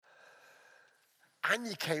And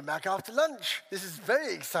you came back after lunch. This is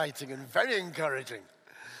very exciting and very encouraging.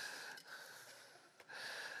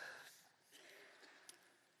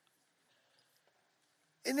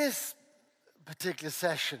 In this particular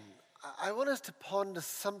session, I want us to ponder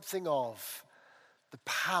something of the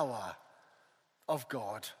power of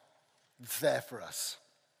God that's there for us.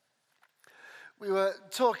 We were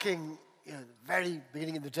talking at the very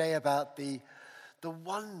beginning of the day about the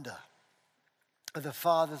wonder of the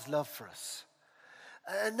Father's love for us.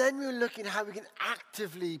 And then we were looking at how we can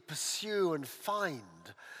actively pursue and find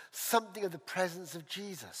something of the presence of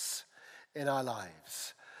Jesus in our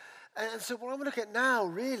lives. And so what I'm going to look at now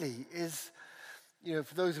really is,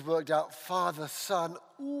 for those who've worked out Father, Son,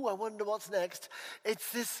 I wonder what's next.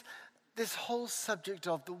 It's this whole subject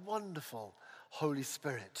of the wonderful Holy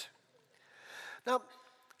Spirit. Now,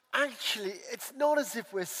 actually, it's not as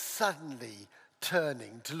if we're suddenly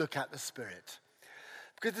turning to look at the Spirit.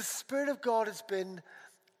 Because the Spirit of God has been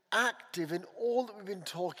active in all that we've been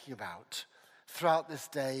talking about throughout this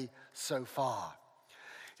day so far.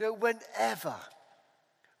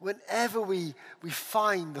 Whenever we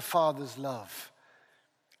find the Father's love,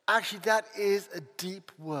 actually that is a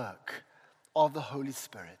deep work of the Holy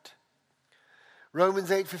Spirit. Romans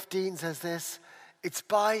 8:15 says this, it's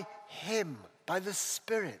by Him, by the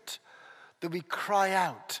Spirit, that we cry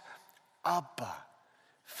out, Abba,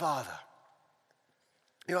 Father.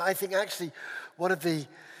 I think actually when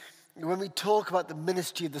we talk about the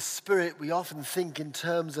ministry of the Spirit, we often think in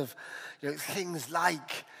terms of things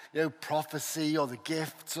like prophecy or the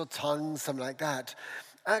gifts or tongues, something like that.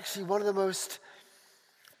 Actually, one of the most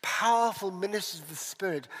powerful ministries of the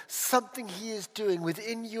Spirit, something He is doing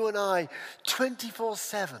within you and I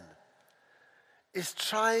 24/7, is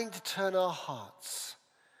trying to turn our hearts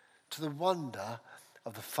to the wonder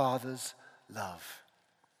of the Father's love.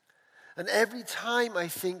 And every time I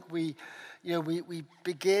think we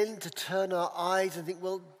begin to turn our eyes and think,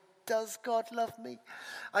 well, does God love me?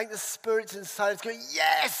 I think the Spirit's inside us going,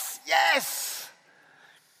 yes, yes.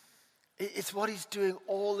 It's what He's doing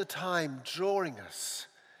all the time, drawing us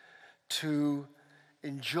to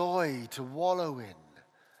enjoy, to wallow in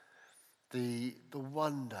the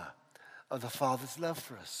wonder of the Father's love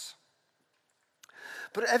for us.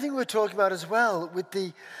 But everything we're talking about as well, with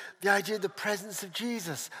the idea of the presence of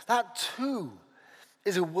Jesus, that too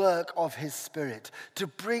is a work of His Spirit to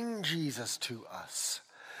bring Jesus to us.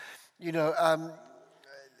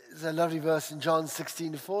 There's a lovely verse in John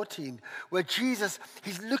 16:14 where Jesus,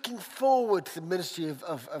 He's looking forward to the ministry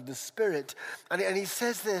of the Spirit. And He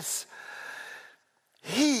says this,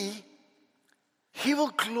 He will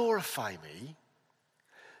glorify me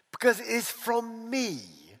because it is from me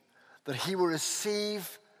that He will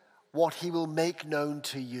receive what He will make known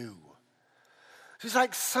to you. So it's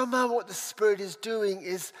like somehow what the Spirit is doing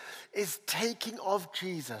is taking of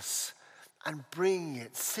Jesus and bringing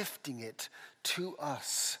it, sifting it to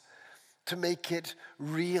us to make it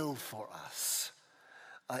real for us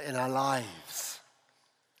in our lives.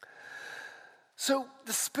 So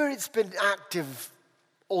the Spirit's been active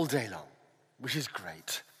all day long, which is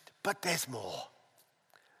great. But there's more.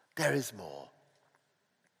 There is more.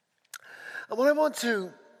 And what I want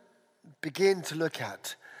to begin to look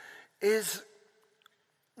at is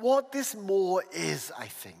what this more is, I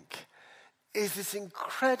think, is this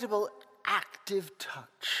incredible active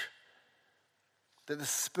touch that the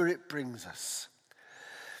Spirit brings us.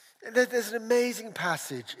 There's an amazing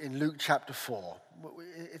passage in Luke chapter 4.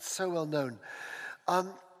 It's so well known.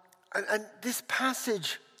 And this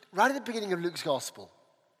passage, right at the beginning of Luke's Gospel,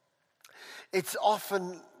 it's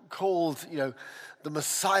often called, the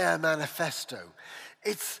Messiah Manifesto.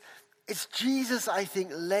 It's Jesus, I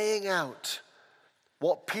think, laying out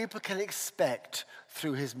what people can expect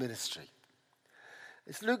through His ministry.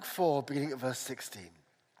 It's Luke 4, beginning at verse 16.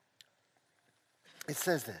 It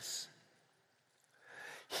says this,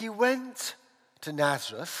 He went to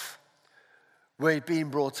Nazareth, where He'd been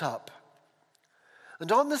brought up.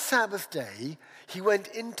 And on the Sabbath day, He went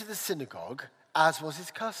into the synagogue, as was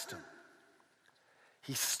His custom.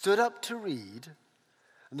 He stood up to read,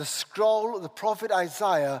 and the scroll of the prophet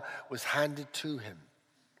Isaiah was handed to Him.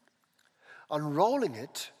 Unrolling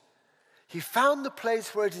it, He found the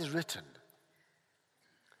place where it is written,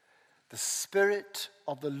 The Spirit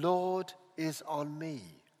of the Lord is on me,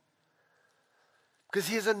 because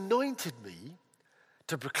He has anointed me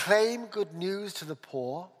to proclaim good news to the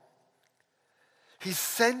poor. He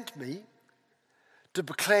sent me to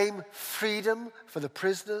proclaim freedom for the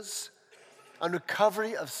prisoners and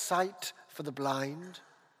recovery of sight for the blind,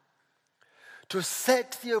 to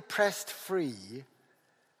set the oppressed free,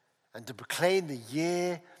 and to proclaim the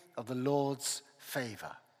year of the Lord's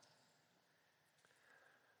favor.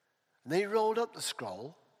 And then he rolled up the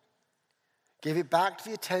scroll, gave it back to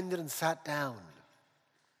the attendant, and sat down.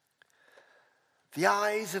 The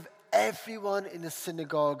eyes of everyone in the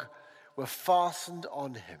synagogue were fastened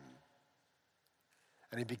on him.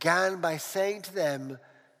 And he began by saying to them,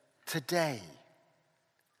 "Today,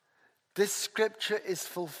 this scripture is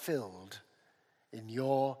fulfilled in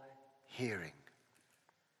your hearing."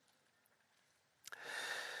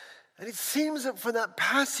 And it seems that from that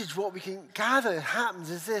passage, what we can gather happens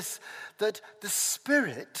is this, that the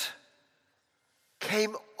Spirit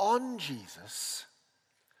came on Jesus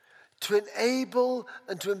to enable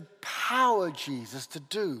and to empower Jesus to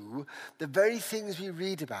do the very things we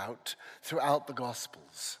read about throughout the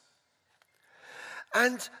Gospels.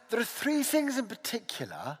 And there are three things in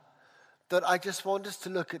particular that I just want us to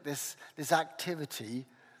look at this activity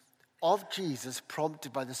of Jesus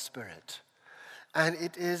prompted by the Spirit. And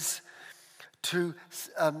it is to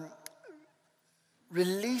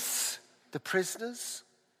release the prisoners,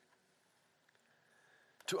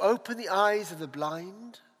 to open the eyes of the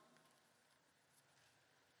blind,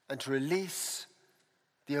 and to release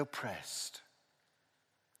the oppressed.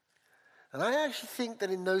 And I actually think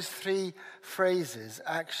that in those three phrases,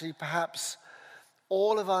 actually perhaps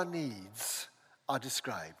all of our needs are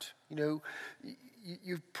described. You know,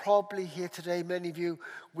 you're probably here today, many of you,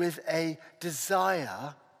 with a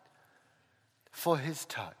desire for his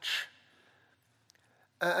touch.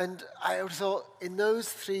 And I thought in those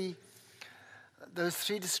three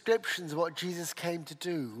descriptions of what Jesus came to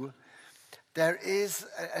do, there is,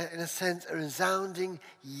 in a sense, a resounding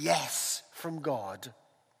yes from God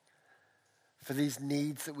for these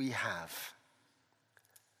needs that we have.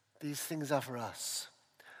 These things are for us.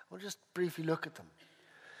 I'll just briefly look at them.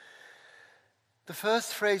 The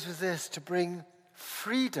first phrase was this: to bring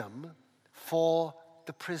freedom for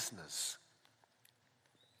the prisoners.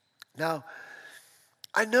 Now,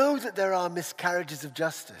 I know that there are miscarriages of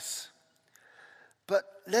justice,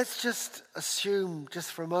 but let's just assume,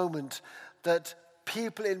 just for a moment, that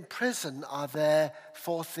people in prison are there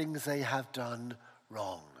for things they have done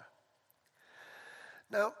wrong.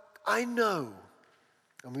 Now, I know,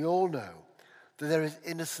 and we all know, that there is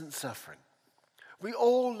innocent suffering. We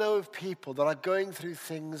all know of people that are going through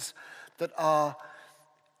things that are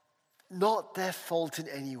not their fault in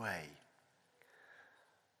any way.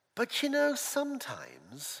 But you know,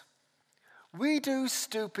 sometimes we do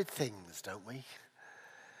stupid things, don't we?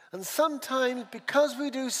 And sometimes, because we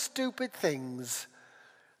do stupid things,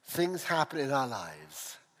 things happen in our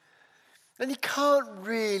lives. And you can't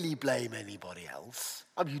really blame anybody else.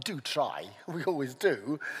 I mean, you do try, we always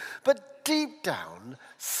do. But deep down,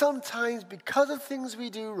 sometimes because of things we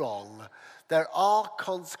do wrong, there are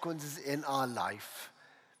consequences in our life.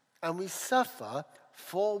 And we suffer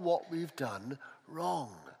for what we've done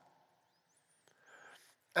wrong.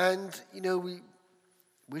 And, you know, we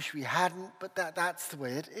wish we hadn't, but that's the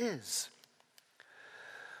way it is.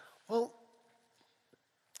 Well,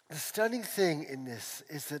 the stunning thing in this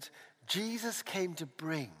is that Jesus came to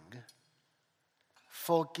bring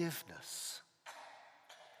forgiveness.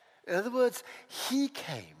 In other words, he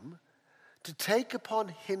came to take upon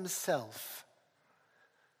himself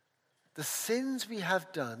the sins we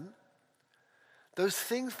have done, those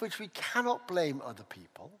things which we cannot blame other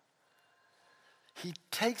people. He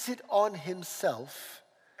takes it on himself.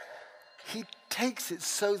 He takes it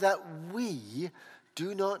so that we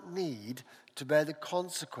do not need to bear the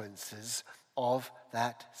consequences of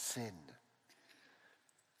that sin.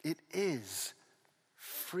 It is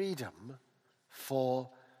freedom for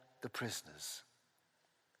the prisoners.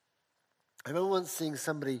 I remember once seeing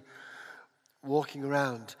somebody walking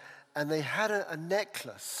around, and they had a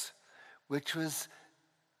necklace which was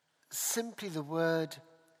simply the word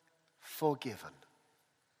forgiven.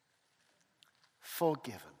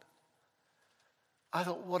 Forgiven. I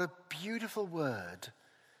thought, what a beautiful word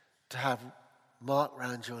to have marked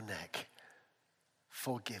around your neck.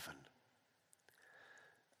 Forgiven.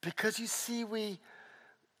 Because you see, we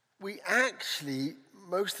actually,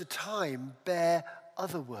 most of the time, bear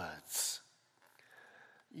other words.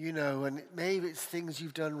 You know, and maybe it's things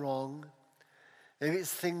you've done wrong. Maybe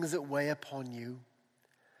it's things that weigh upon you.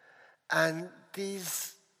 And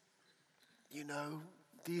these, you know,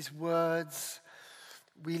 these words,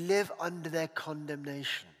 we live under their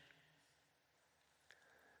condemnation.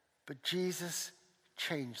 But Jesus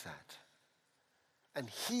changed that. And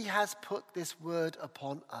he has put this word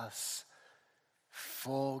upon us,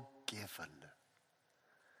 forgiven.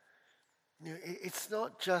 You know, it's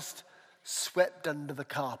not just swept under the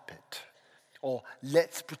carpet or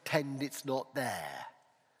let's pretend it's not there.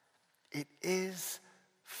 It is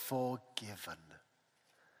forgiven.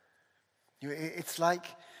 You know, it's like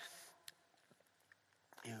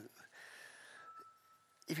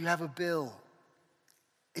if you have a bill,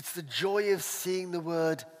 it's the joy of seeing the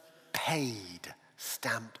word paid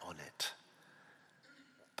stamped on it.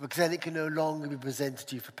 Because then it can no longer be presented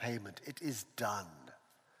to you for payment. It is done.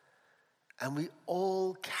 And we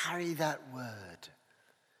all carry that word,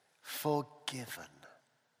 forgiven.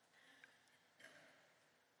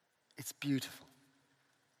 It's beautiful.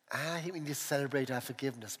 And I think we need to celebrate our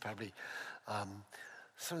forgiveness probably.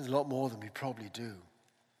 Sometimes a lot more than we probably do.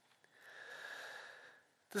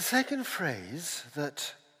 The second phrase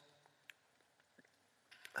that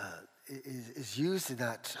is used in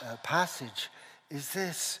that passage is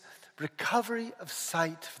this: recovery of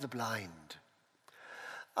sight for the blind.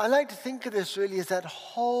 I like to think of this really as that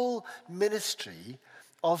whole ministry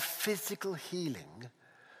of physical healing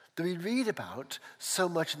that we read about so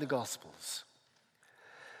much in the Gospels.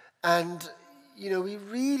 And, we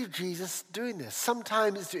read of Jesus doing this.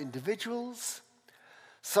 Sometimes it's to individuals,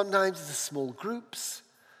 sometimes it's to small groups,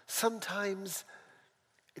 sometimes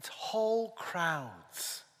it's whole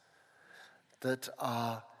crowds that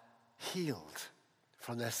are healed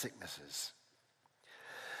from their sicknesses.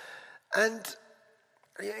 And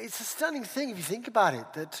it's a stunning thing if you think about it,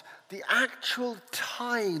 that the actual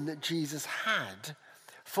time that Jesus had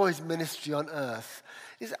for his ministry on earth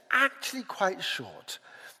is actually quite short.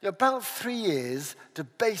 About 3 years to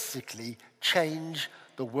basically change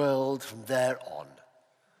the world from there on.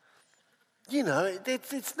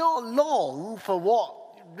 It's not long for what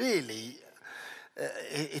really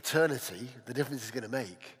eternity, the difference is going to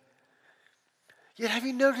make. Yet have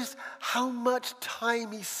you noticed how much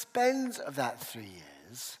time he spends of that 3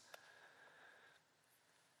 years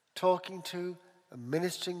talking to and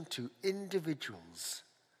ministering to individuals,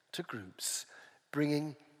 to groups,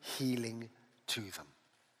 bringing healing to them?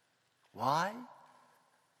 Why?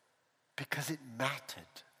 Because it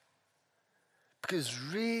mattered. Because it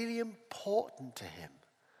was really important to him.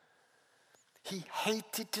 He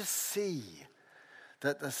hated to see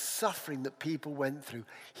that the suffering that people went through,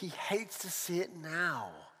 he hates to see it now.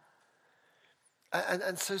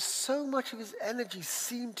 And so much of his energy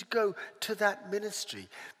seemed to go to that ministry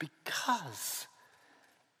because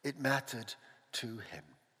it mattered to him.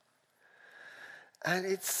 And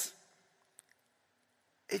it's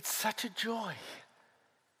such a joy.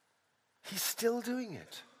 He's still doing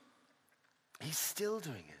it. He's still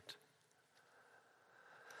doing it.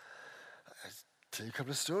 I'll tell you a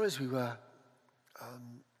couple of stories. We were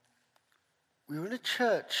in a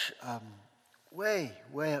church way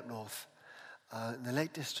up north in the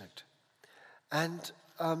Lake District. And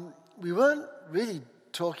we weren't really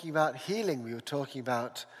talking about healing. We were talking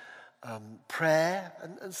about prayer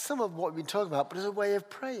and some of what we've been talking about, but as a way of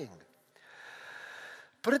praying.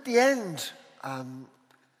 But at the end, I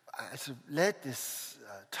sort of led this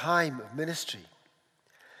time of ministry.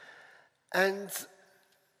 And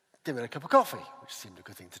then we had a cup of coffee, which seemed a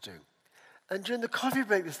good thing to do. And during the coffee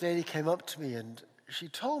break, this lady came up to me and she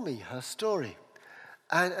told me her story.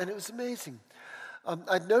 And it was amazing.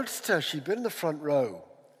 I'd noticed her, she'd been in the front row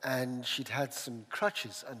and she'd had some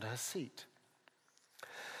crutches under her seat.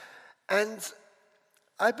 And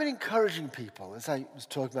I've been encouraging people, as I was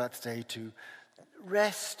talking about today, to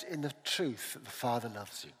rest in the truth that the Father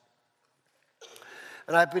loves you.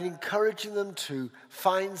 And I've been encouraging them to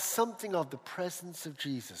find something of the presence of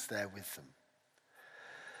Jesus there with them.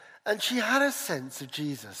 And she had a sense of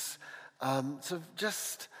Jesus sort of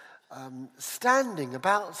just standing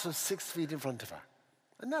about sort of 6 feet in front of her.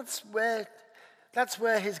 And that's where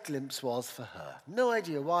his glimpse was for her. No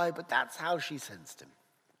idea why, but that's how she sensed him.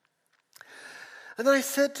 And then I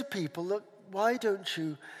said to people, look, why don't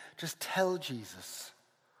you just tell Jesus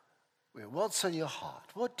what's on your heart?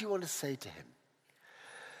 What do you want to say to him?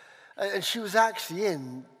 And she was actually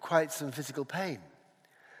in quite some physical pain.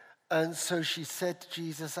 And so she said to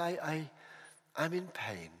Jesus, I'm in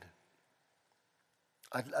pain.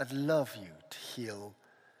 I'd love you to heal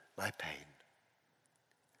my pain.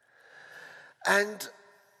 And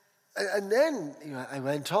then I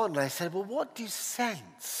went on and I said, well, what do you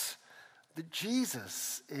sense that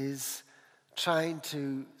Jesus is trying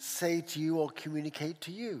to say to you or communicate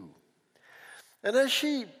to you? And as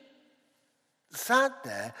she sat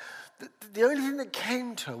there, the only thing that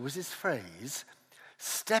came to her was this phrase,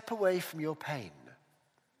 step away from your pain.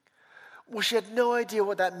 Well, she had no idea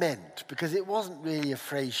what that meant because it wasn't really a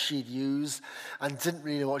phrase she'd use and didn't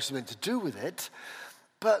really know what she meant to do with it.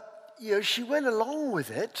 But, she went along with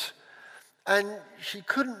it and she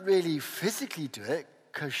couldn't really physically do it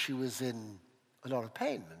because she was in a lot of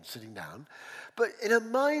pain and sitting down. But in her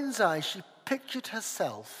mind's eye, she pictured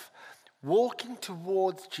herself walking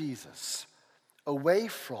towards Jesus away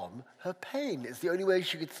from her pain. It's the only way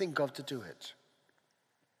she could think of to do it.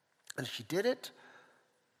 And she did it,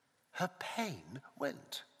 her pain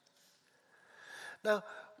went. Now,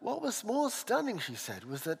 what was more stunning, she said,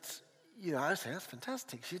 was that, I was saying, that's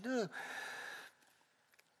fantastic. She said, no.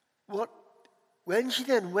 When she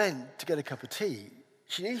then went to get a cup of tea,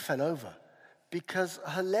 she nearly fell over because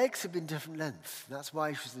her legs had been different lengths. That's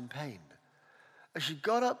why she was in pain. As she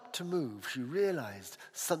got up to move, she realized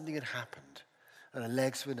something had happened, and her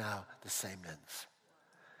legs were now the same length.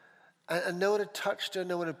 And no one had touched her,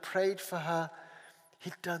 no one had prayed for her.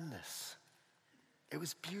 He'd done this. It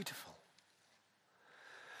was beautiful.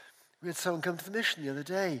 We had someone come to the mission the other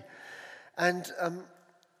day, and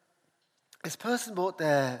this person brought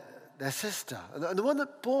their sister. And the one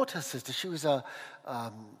that brought her sister, she was a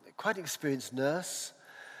quite experienced nurse,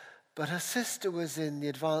 but her sister was in the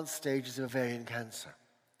advanced stages of ovarian cancer.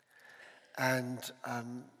 And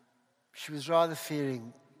she was rather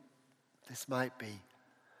fearing this might be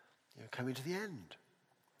coming to the end.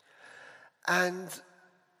 And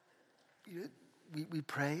we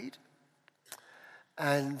prayed,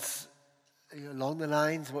 and along the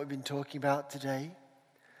lines of what we've been talking about today.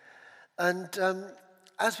 And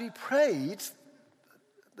as we prayed,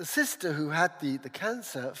 the sister who had the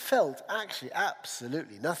cancer felt actually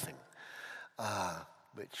absolutely nothing,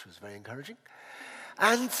 which was very encouraging.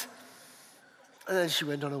 And then she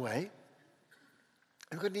went on her way.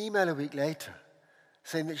 And we got an email a week later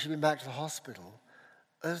saying that she'd been back to the hospital,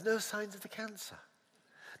 and there's no signs of the cancer.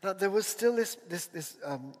 Now, there was still this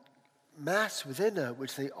mass within her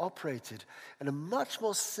which they operated in a much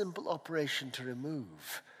more simple operation to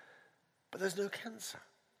remove, but there's no cancer.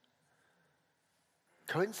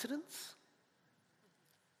 Coincidence?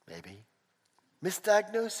 Maybe.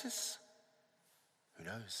 Misdiagnosis? Who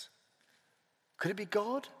knows? Could it be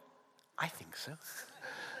God? I think so.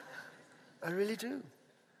 I really do.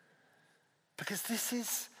 Because this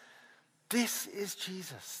is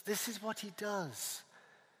Jesus. This is what he does.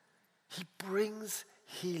 He brings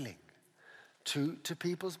healing to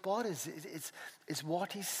people's bodies. It's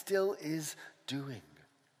what he still is doing.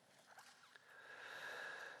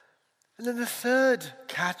 And then the third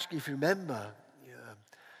category, if you remember,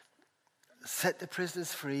 set the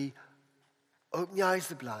prisoners free, open the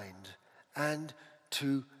eyes of the blind, and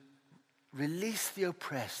to release the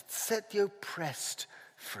oppressed, set the oppressed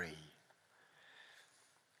free.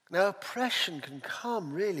 Now, oppression can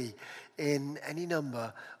come really in any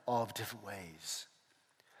number of different ways.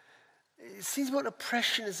 It seems what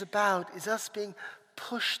oppression is about is us being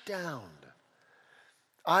pushed down,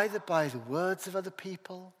 either by the words of other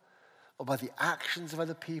people, or by the actions of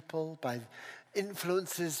other people, by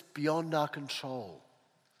influences beyond our control.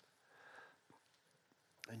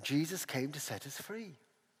 And Jesus came to set us free.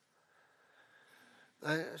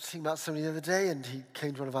 I was thinking about somebody the other day, and he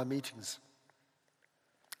came to one of our meetings.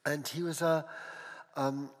 And he was a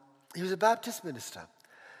Baptist minister.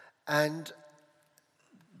 And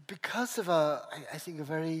because of a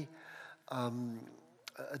very a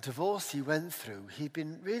divorce he went through, he'd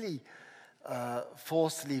been really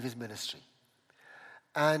forced to leave his ministry.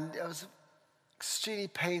 And it was extremely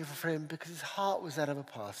painful for him because his heart was that of a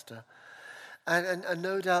pastor. And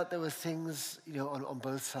no doubt there were things, on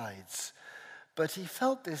both sides. But he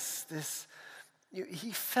felt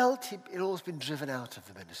he felt he'd always been driven out of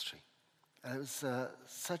the ministry. And it was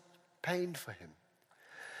such pain for him.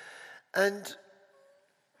 And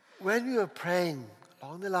when we were praying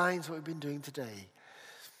along the lines of what we've been doing today,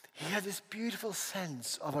 he had this beautiful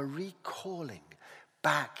sense of a recalling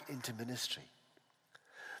back into ministry.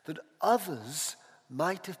 That others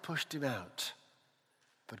might have pushed him out,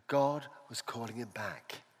 but God was calling him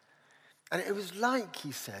back. And it was like,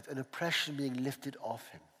 he said, an oppression being lifted off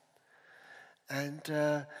him. And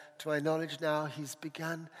to my knowledge now, he's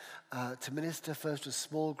begun to minister first to a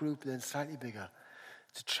small group and then slightly bigger,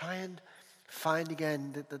 to try and find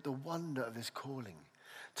again the wonder of his calling,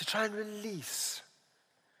 to try and release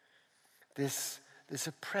this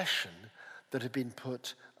oppression that had been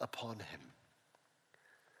put upon him.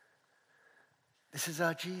 This is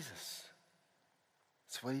our Jesus.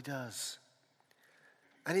 It's what he does.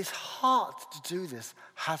 And his heart to do this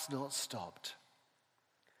has not stopped.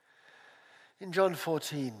 In John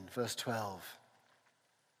 14, verse 12,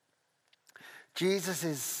 Jesus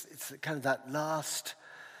it's kind of that last,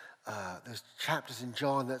 those chapters in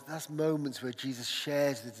John, that's moments where Jesus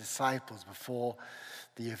shares with the disciples before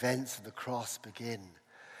the events of the cross begin.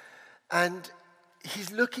 And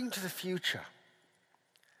he's looking to the future.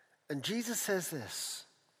 And Jesus says this,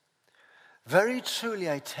 "Very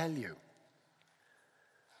truly I tell you,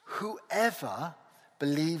 whoever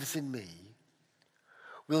believes in me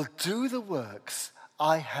will do the works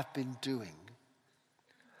I have been doing.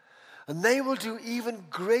 And they will do even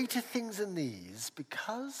greater things than these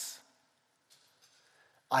because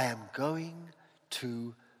I am going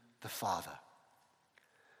to the Father.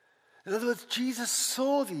 In other words, Jesus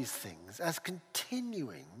saw these things as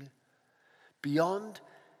continuing beyond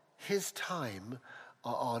his time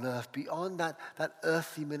on earth, beyond that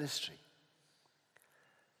earthly ministry.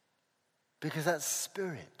 Because that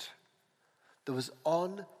Spirit that was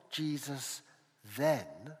on Jesus then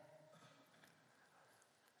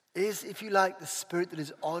is, if you like, the Spirit that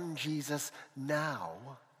is on Jesus now,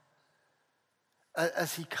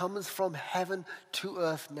 as he comes from heaven to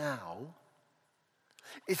earth now,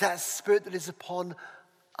 is that Spirit that is upon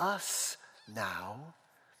us now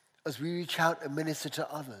as we reach out and minister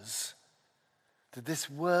to others, that this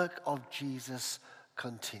work of Jesus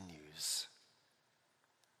continues.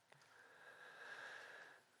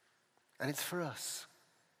 And it's for us.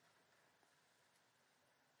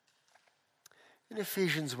 In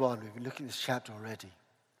Ephesians 1, we've been looking at this chapter already.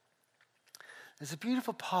 There's a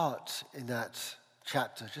beautiful part in that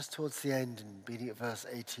chapter, just towards the end and beginning at verse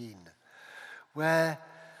 18, where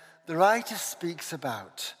the writer speaks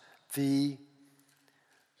about the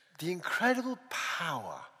incredible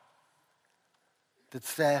power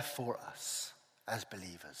that's there for us as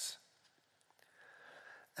believers.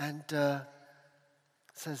 And it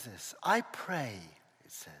says this, I pray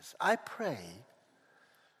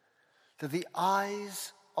that the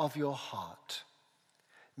eyes of your heart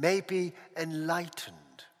may be enlightened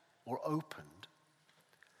or opened,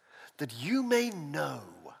 that you may know.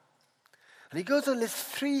 And he goes on to list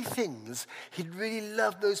 3 things he'd really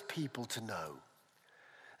love those people to know.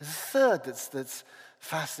 There's a third that's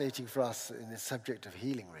fascinating for us in this subject of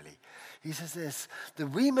healing, really. He says this,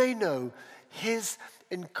 that we may know his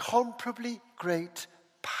incomparably great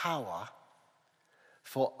power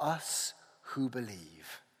for us who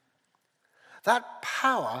believe. That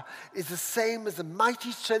power is the same as the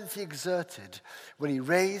mighty strength he exerted when he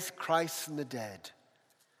raised Christ from the dead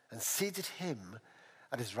and seated him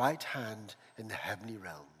at his right hand in the heavenly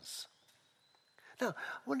realms. Now,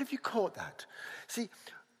 I wonder if you caught that. See,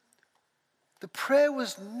 the prayer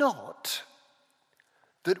was not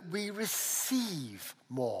that we receive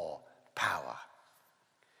more power.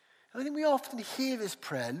 I think we often hear this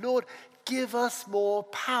prayer, Lord, give us more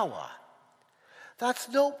power. That's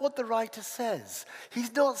not what the writer says.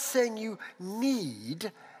 He's not saying you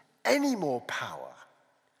need any more power.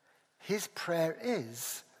 His prayer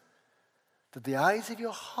is that the eyes of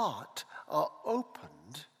your heart are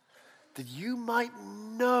opened, that you might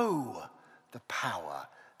know the power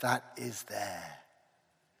that is there.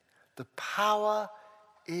 The power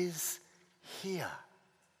is here.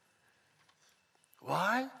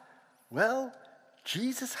 Why? Well,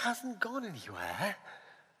 Jesus hasn't gone anywhere.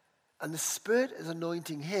 And the Spirit is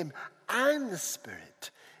anointing him, and the Spirit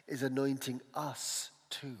is anointing us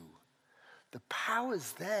too. The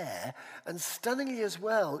power's there, and stunningly as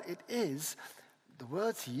well, it is, the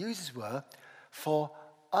words he uses were, for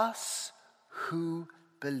us who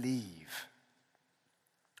believe.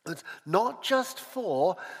 It's not just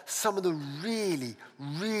for some of the really,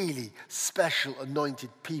 really special anointed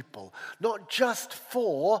people, not just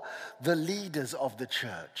for the leaders of the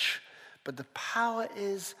church, but the power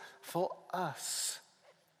is for us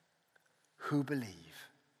who believe.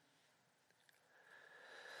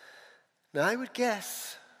 Now, I would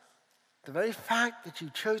guess the very fact that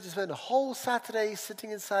you chose to spend a whole Saturday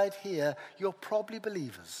sitting inside here, you're probably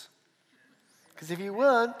believers. Because if you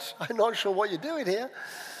weren't, I'm not sure what you're doing here.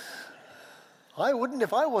 I wouldn't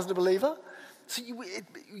if I wasn't a believer. So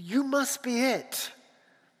you must be it.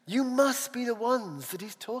 You must be the ones that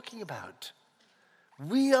he's talking about.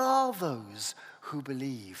 We are those who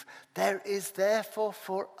believe. There is therefore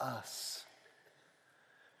for us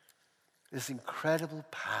this incredible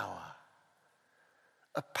power.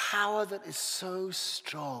 A power that is so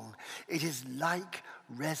strong. It is like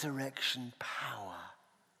resurrection power.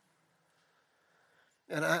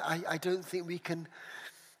 And I don't think we can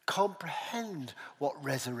comprehend what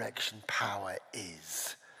resurrection power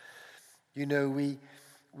is. You know,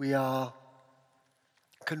 we are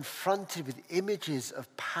confronted with images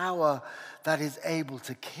of power that is able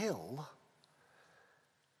to kill.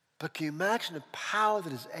 But can you imagine a power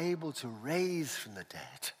that is able to raise from the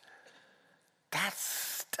dead? That's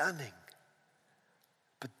stunning.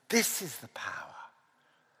 But this is the power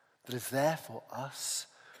that is there for us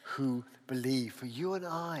who believe, for you and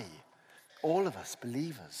I, all of us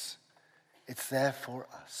believers. It's there for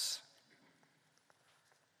us.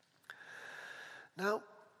 Now,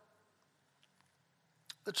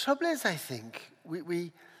 the trouble is, I think,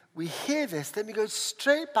 we hear this, then we go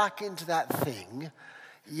straight back into that thing.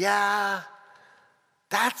 Yeah,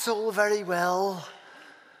 that's all very well,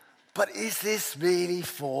 but is this really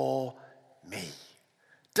for me?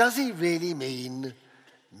 Does he really mean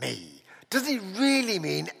me? Does he really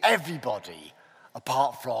mean everybody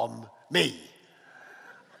apart from me?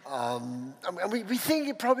 And we think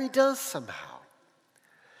it probably does somehow.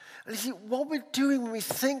 And you see, what we're doing when we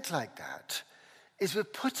think like that is we're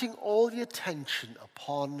putting all the attention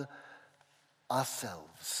upon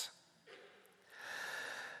ourselves.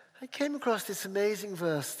 I came across this amazing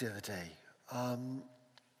verse the other day.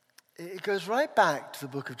 It goes right back to the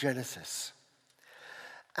book of Genesis.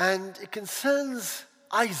 And it concerns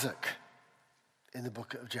Isaac in the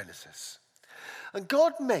book of Genesis. And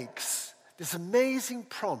God makes this amazing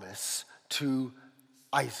promise to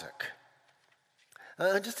Isaac.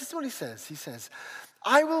 And just this is what he says. He says,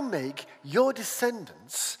 I will make your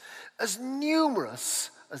descendants as numerous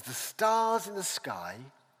as the stars in the sky,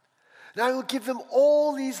 and I will give them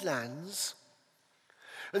all these lands,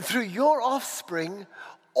 and through your offspring,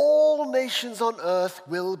 all nations on earth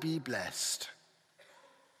will be blessed.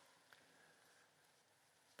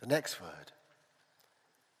 The next word,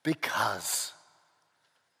 because.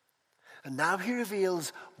 And now he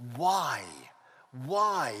reveals why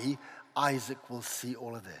Isaac will see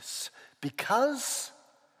all of this. Because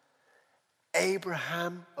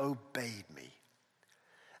Abraham obeyed me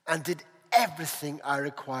and did everything I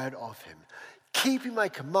required of him, keeping my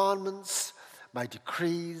commandments, my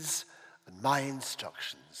decrees, and my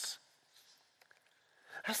instructions.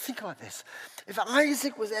 Let's think about this. If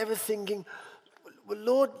Isaac was ever thinking, well,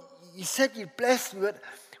 Lord, you said you'd bless me, but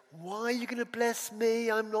why are you going to bless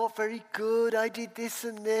me? I'm not very good. I did this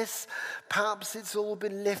and this. Perhaps it's all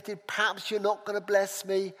been lifted. Perhaps you're not going to bless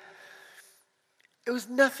me. It was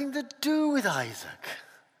nothing to do with Isaac.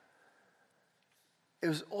 It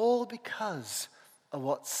was all because of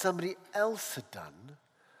what somebody else had done,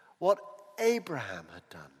 what Abraham had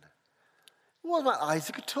done. It wasn't about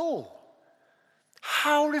Isaac at all.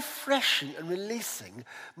 How refreshing and releasing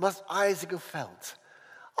must Isaac have felt?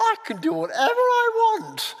 I can do whatever I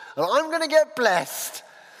want, and I'm going to get blessed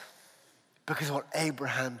because of what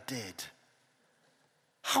Abraham did.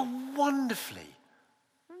 How wonderfully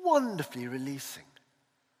releasing.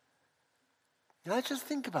 Now, let's just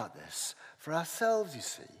think about this for ourselves, you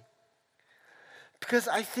see. Because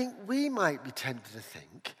I think we might be tempted to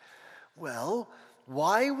think, well,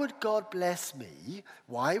 why would God bless me?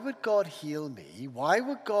 Why would God heal me? Why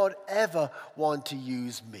would God ever want to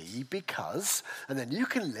use me? Because, and then you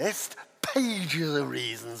can list pages of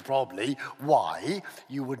reasons probably why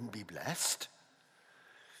you wouldn't be blessed.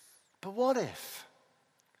 But what if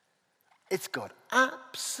it's got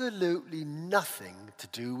absolutely nothing to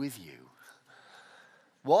do with you?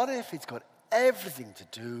 What if it's got everything to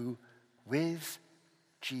do with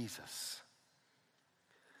Jesus?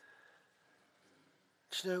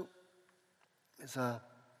 Do you know,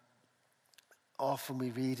 often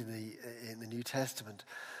we read in the New Testament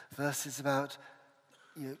verses about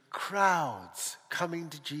crowds coming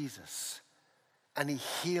to Jesus, and he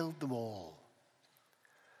healed them all.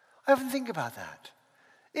 I often think about that.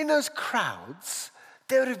 In those crowds,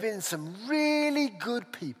 there would have been some really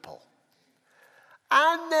good people,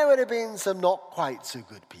 and there would have been some not quite so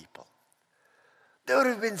good people. There would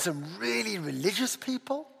have been some really religious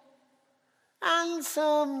people, and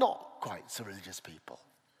some not quite so religious people.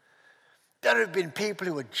 There have been people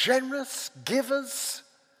who were generous, givers,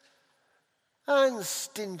 and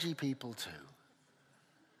stingy people too.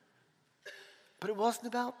 But it wasn't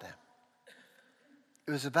about them.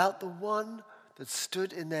 It was about the one that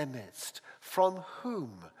stood in their midst, from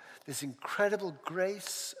whom this incredible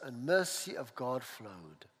grace and mercy of God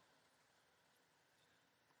flowed.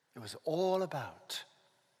 It was all about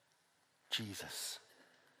Jesus.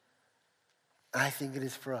 I think it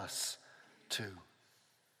is for us too.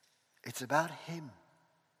 It's about him.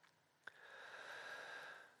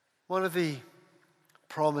 One of the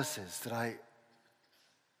promises that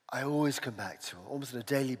I always come back to, almost on a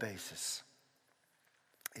daily basis,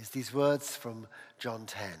 is these words from John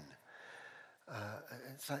 10.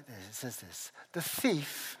 It's like this. It says this: the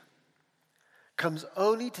thief comes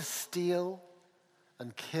only to steal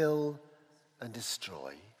and kill and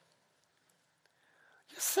destroy.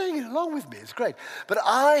 You're saying it along with me, it's great. But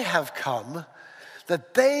I have come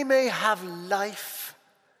that they may have life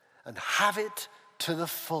and have it to the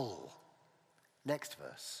full. Next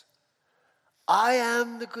verse. I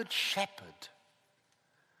am the good shepherd.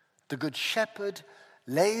 The good shepherd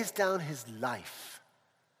lays down his life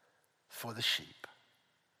for the sheep.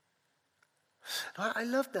 Now, I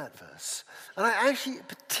love that verse. And I actually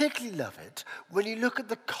particularly love it when you look at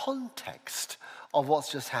the context of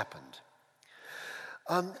what's just happened.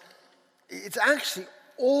 It's actually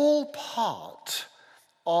all part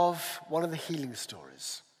of one of the healing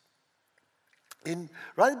stories. Right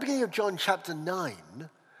at the beginning of John chapter 9,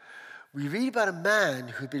 we read about a man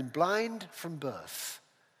who'd been blind from birth,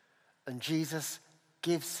 and Jesus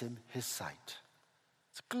gives him his sight.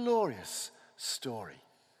 It's a glorious story.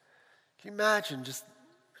 Can you imagine just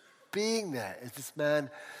being there as this man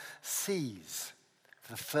sees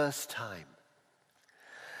for the first time?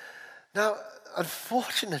 Now,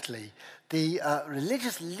 unfortunately, the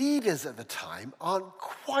religious leaders at the time aren't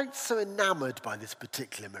quite so enamored by this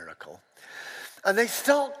particular miracle. And they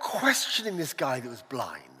start questioning this guy that was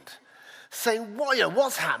blind, saying,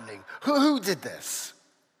 what's happening? Who did this?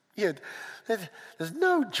 There's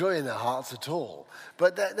no joy in their hearts at all.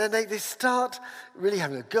 But then they start really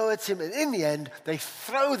having a go at him, and in the end, they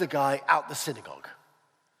throw the guy out the synagogue.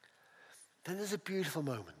 Then there's a beautiful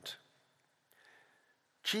moment.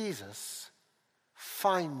 Jesus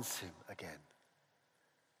finds him again.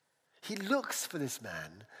 He looks for this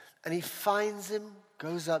man, and he finds him,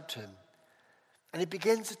 goes up to him, and he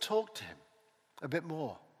begins to talk to him a bit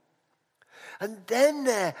more. And then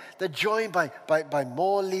they're joined by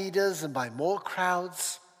more leaders and by more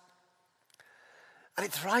crowds. And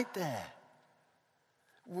it's right there,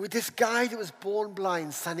 with this guy that was born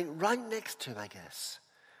blind standing right next to him, I guess,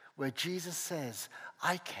 where Jesus says,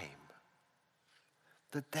 I came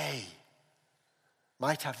that they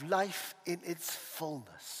might have life in its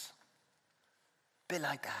fullness. A bit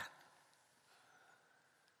like that.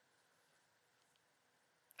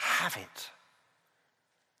 Have it.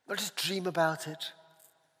 Not just dream about it,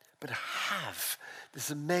 but have this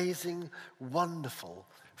amazing, wonderful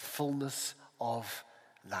fullness of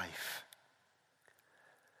life.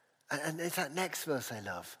 And it's that next verse I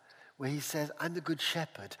love, where he says, I'm the good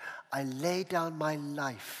shepherd. I lay down my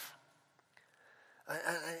life.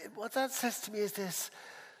 And what that says to me is this: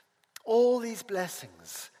 all these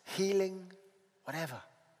blessings, healing, whatever,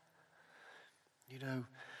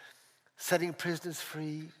 setting prisoners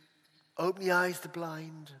free, opening the eyes of the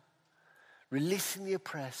blind, releasing the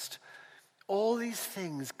oppressed, all these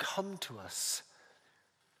things come to us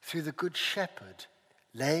through the Good Shepherd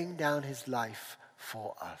laying down his life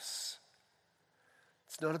for us.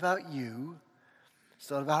 It's not about you. It's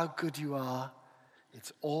not about how good you are.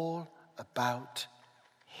 It's all about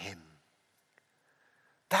him.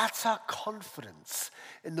 That's our confidence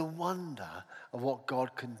in the wonder of what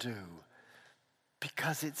God can do,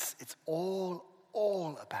 because it's all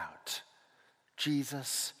about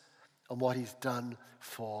Jesus and what he's done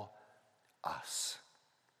for us.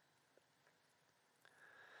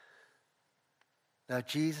 Now,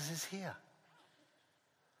 Jesus is here.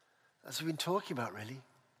 As we've been talking about, really,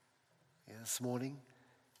 this morning.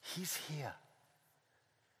 He's here.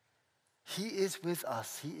 He is with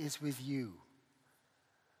us. He is with you.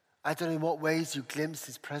 I don't know in what ways you glimpsed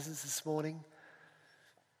his presence this morning.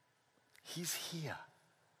 He's here.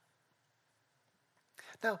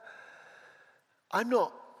 Now, I'm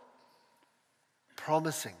not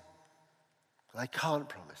promising, I can't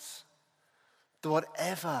promise, that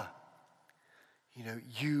whatever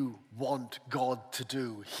you want God to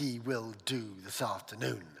do, he will do this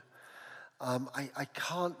afternoon. I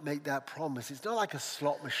can't make that promise. It's not like a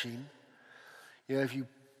slot machine. If you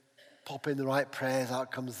pop in the right prayers,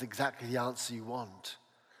 out comes exactly the answer you want.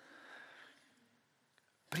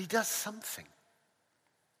 But he does something.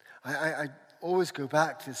 I always go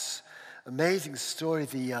back to this amazing story,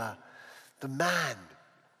 the man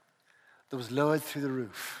that was lowered through the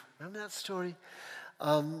roof. Remember that story?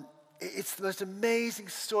 It's the most amazing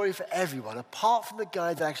story for everyone, apart from the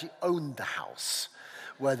guy that actually owned the house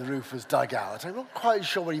where the roof was dug out. I'm not quite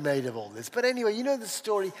sure what he made of all this. But anyway, you know the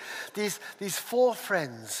story. These four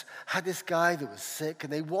friends had this guy that was sick,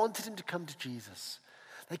 and they wanted him to come to Jesus.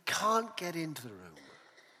 They can't get into the room.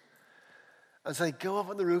 And so they go up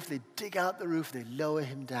on the roof, they dig out the roof, they lower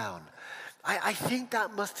him down. I think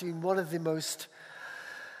that must have been one of the most,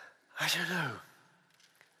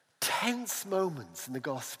 tense moments in the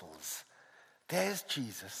Gospels. There's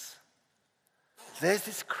Jesus. There's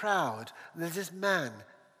this crowd, and there's this man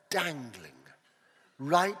dangling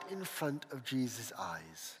right in front of Jesus'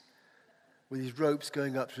 eyes with his ropes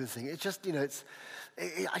going up through the thing. It's just,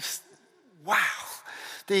 wow.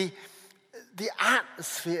 The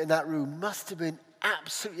atmosphere in that room must have been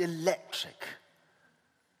absolutely electric.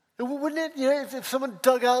 Wouldn't it, if someone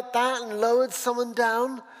dug out that and lowered someone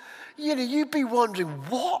down, you'd be wondering,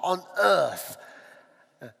 what on earth?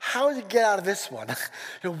 How did he get out of this one?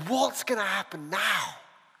 What's going to happen now?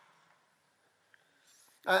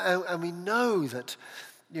 And we know that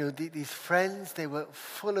these friends, they were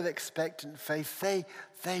full of expectant faith.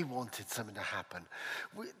 They wanted something to happen.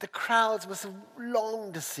 The crowds must have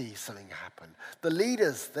longed to see something happen. The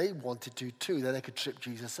leaders, they wanted to too, that they could trip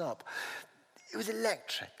Jesus up. It was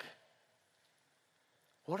electric.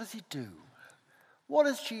 What does he do? What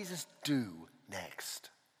does Jesus do next?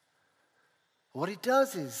 What he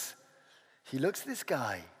does is he looks at this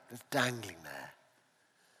guy that's dangling there,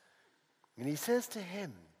 and he says to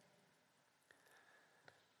him,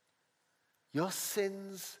 "Your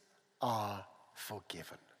sins are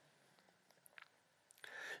forgiven."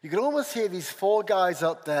 You can almost hear these four guys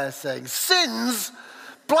up there saying, "Sins?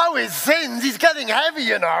 Blow his sins, he's getting heavy,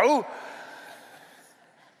 you know."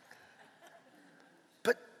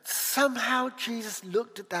 But somehow Jesus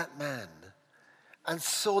looked at that man and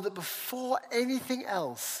saw that before anything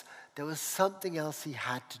else, there was something else he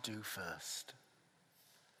had to do first.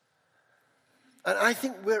 And I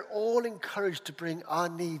think we're all encouraged to bring our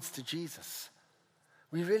needs to Jesus.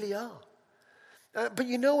 We really are. But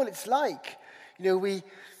you know what it's like.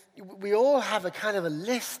 We all have a kind of a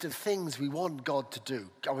list of things we want God to do.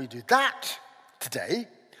 Oh, we do that today,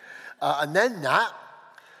 and then that.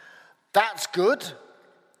 That's good.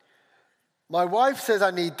 My wife says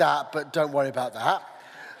I need that, but don't worry about that.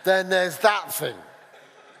 Then there's that thing.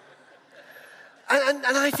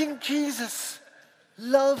 And I think Jesus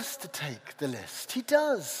loves to take the list. He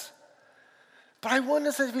does. But I wonder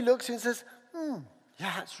as he looks at it and says,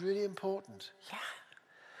 yeah, that's really important.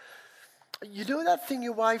 Yeah. You know that thing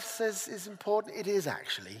your wife says is important? It is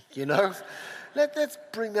actually, Let's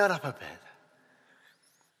bring that up a bit.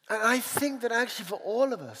 And I think that actually for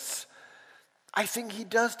all of us, I think he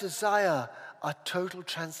does desire a total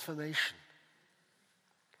transformation.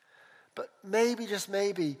 But maybe, just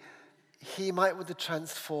maybe, he might want to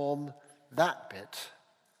transform that bit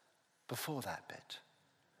before that bit.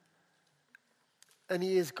 And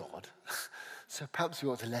he is God, so perhaps we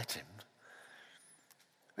ought to let him.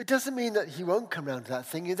 It doesn't mean that he won't come around to that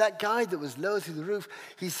thing. That guy that was low through the roof,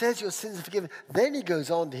 he says your sins are forgiven. Then he goes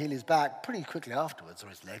on to heal his back pretty quickly afterwards, or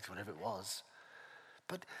his legs, whatever it was.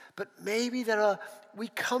 But maybe we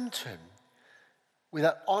come to him with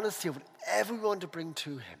that honesty of whatever we want to bring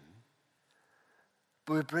to him,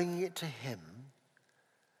 but we're bringing it to him.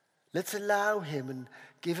 Let's allow him and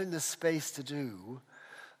give him the space to do,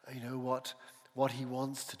 what he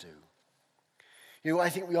wants to do. I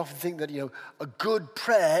think we often think that, a good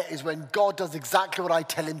prayer is when God does exactly what I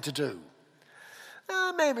tell him to do.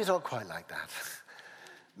 Maybe it's not quite like that.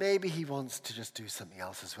 Maybe he wants to just do something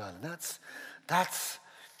else as well. And that's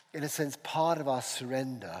in a sense, part of our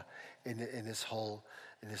surrender in this whole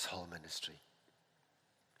ministry.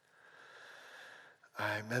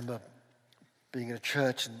 I remember being in a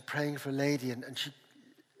church and praying for a lady, and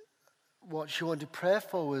what she wanted prayer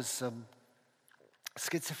for was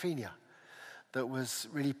schizophrenia that was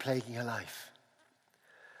really plaguing her life.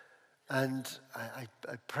 And I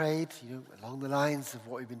prayed, along the lines of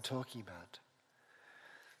what we've been talking about.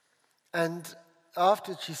 And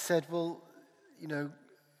after she said, well,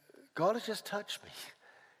 God has just touched me.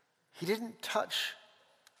 He didn't touch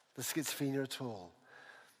the schizophrenia at all.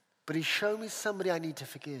 But he showed me somebody I need to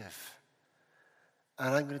forgive.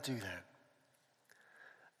 And I'm going to do that.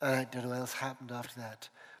 And I don't know what else happened after that.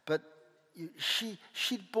 But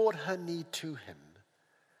she'd brought her need to him.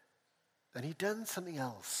 And he'd done something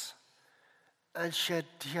else. And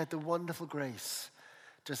he had the wonderful grace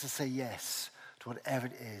just to say yes to whatever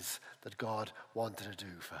it is that God wanted to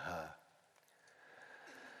do for her.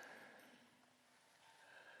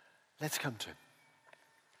 Let's come to him.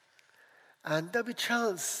 And there'll be a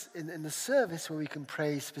chance in the service where we can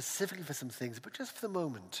pray specifically for some things, but just for the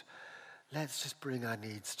moment, let's just bring our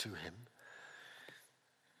needs to him.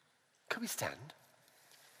 Can we stand?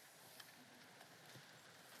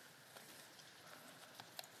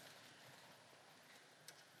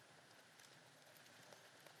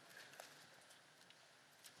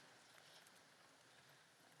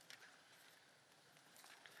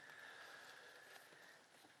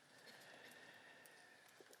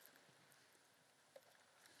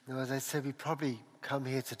 Now, as I said, we probably come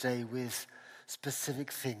here today with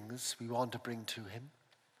specific things we want to bring to him.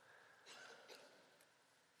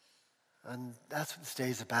 And that's what this day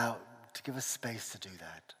is about, to give us space to do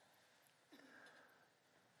that.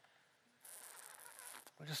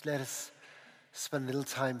 Well, just let us spend a little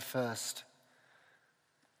time first,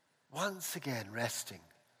 once again resting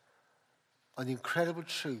on the incredible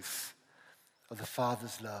truth of the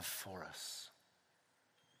Father's love for us.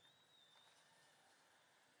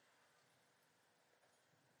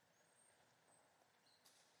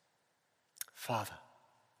 Father,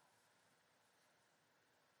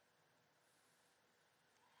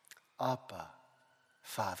 Abba,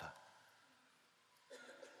 Father.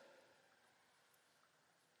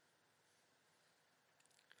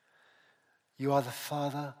 You are the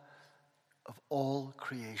Father of all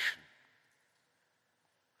creation.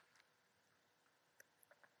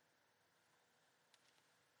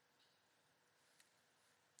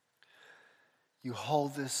 You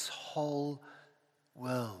hold this whole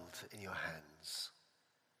world in your hands.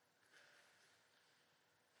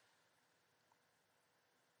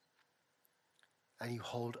 And you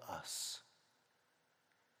hold us.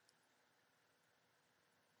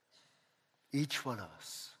 Each one of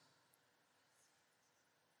us.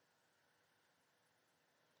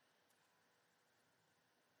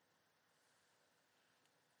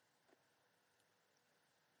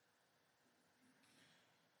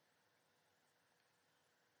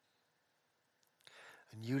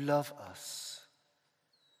 And you love us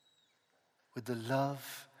with the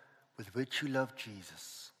love with which you love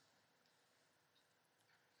Jesus.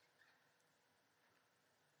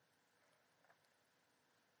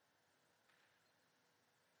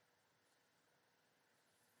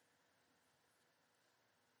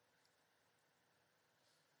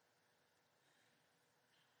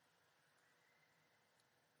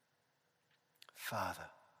 Father,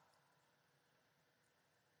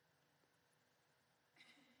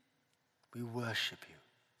 we worship you.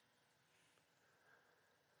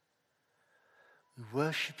 We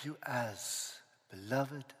worship you as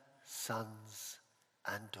beloved sons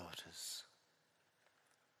and daughters.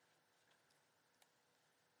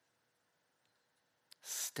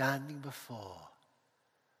 Standing before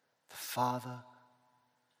the Father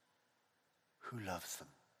who loves them.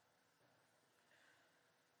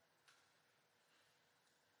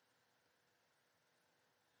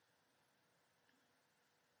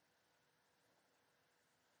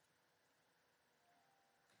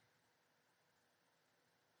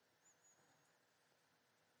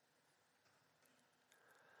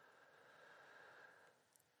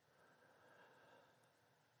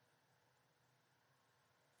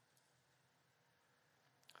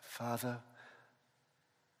 Father,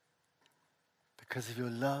 because of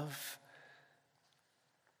your love,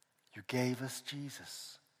 you gave us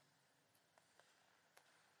Jesus.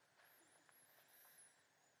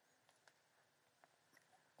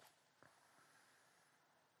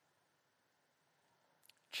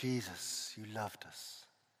 Jesus, you loved us.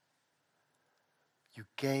 You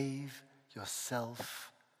gave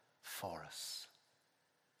yourself for us.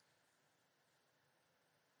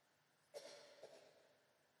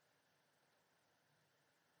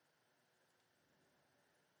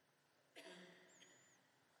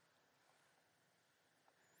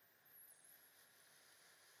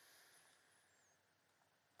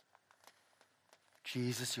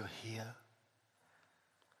 Jesus, you're here.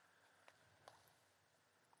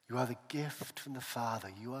 You are the gift from the Father.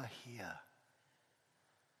 You are here.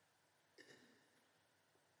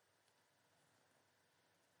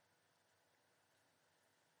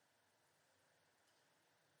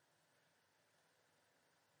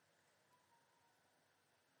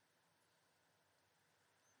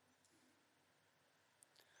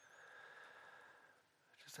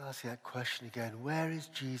 Just ask you that question again. Where is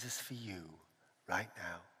Jesus for you right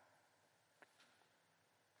now?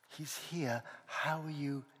 He's here. How are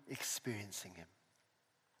you experiencing him?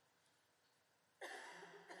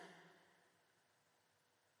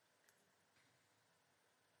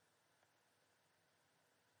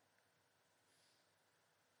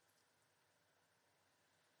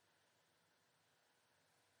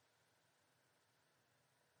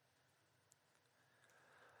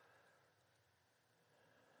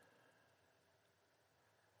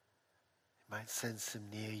 You might sense him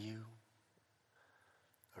near you,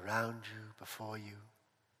 around you, before you,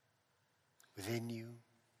 within you.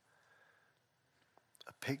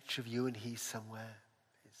 A picture of you and he somewhere.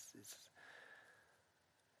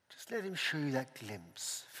 Just let him show you that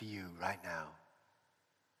glimpse for you right now.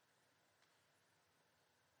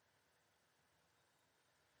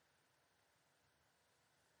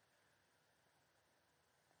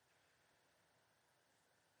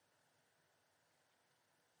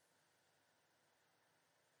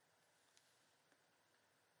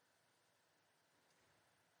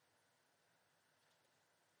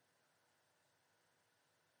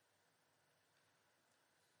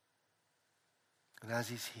 And as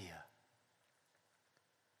he's here,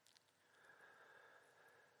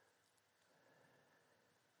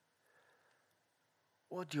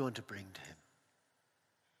 what do you want to bring to him?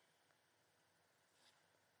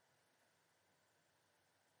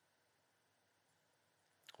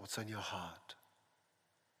 What's on your heart?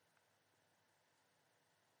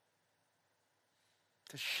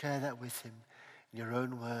 To share that with him in your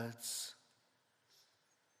own words.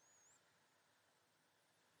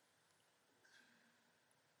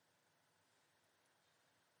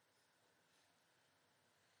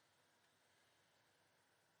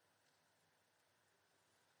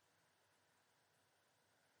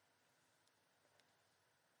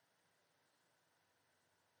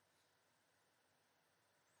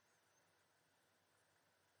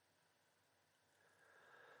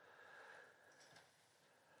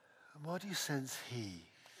 And what do you sense he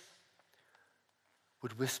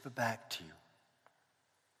would whisper back to you?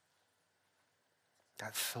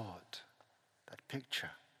 That thought, that picture,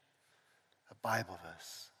 a Bible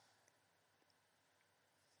verse.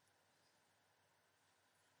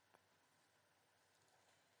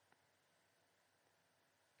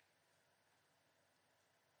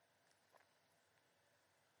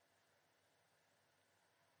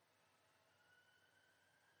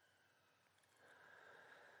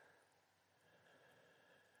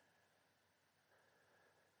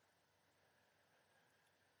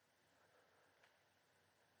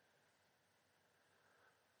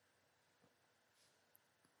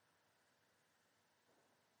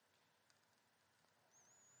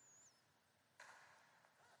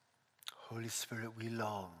 Holy Spirit, we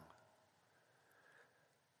long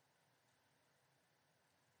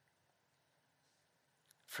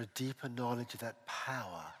for a deeper knowledge of that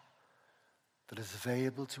power that is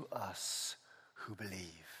available to us who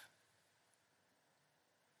believe.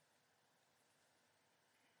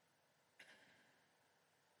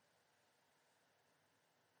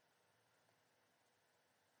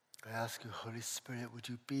 I ask you, Holy Spirit, would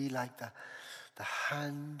you be like the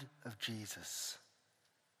hand of Jesus,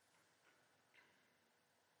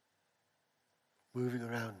 moving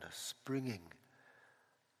around us, bringing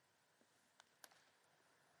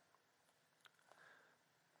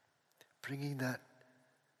that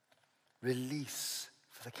release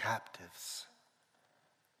for the captives.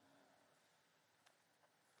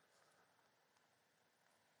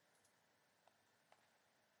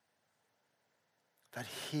 That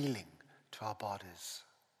healing to our bodies.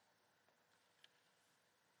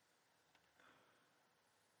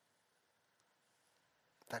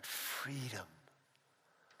 That freedom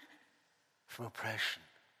from oppression.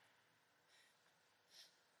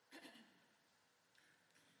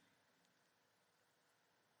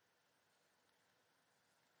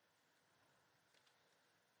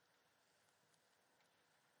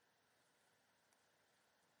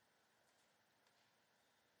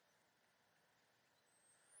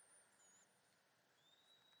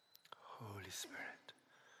 Holy Spirit.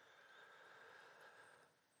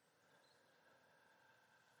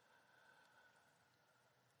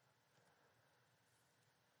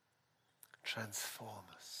 Transform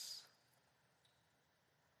us.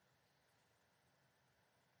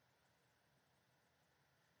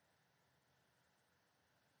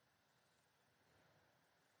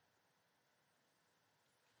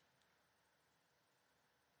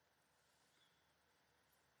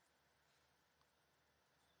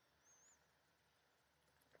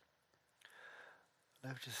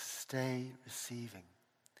 Let us just stay receiving.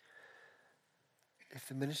 If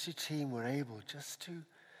the ministry team were able just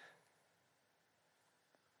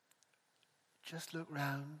look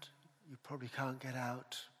round, you probably can't get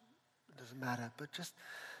out, it doesn't matter, but just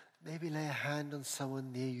maybe lay a hand on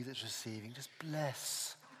someone near you that's receiving. Just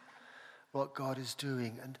bless what God is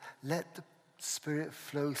doing and let the Spirit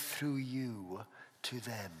flow through you to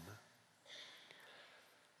them.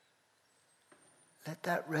 Let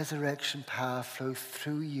that resurrection power flow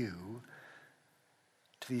through you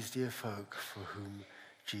to these dear folk for whom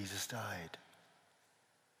Jesus died.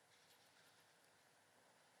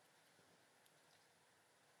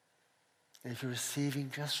 And if you're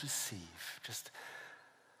receiving, just receive. Just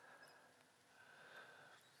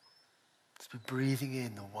be breathing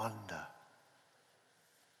in the wonder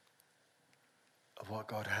of what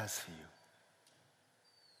God has for you.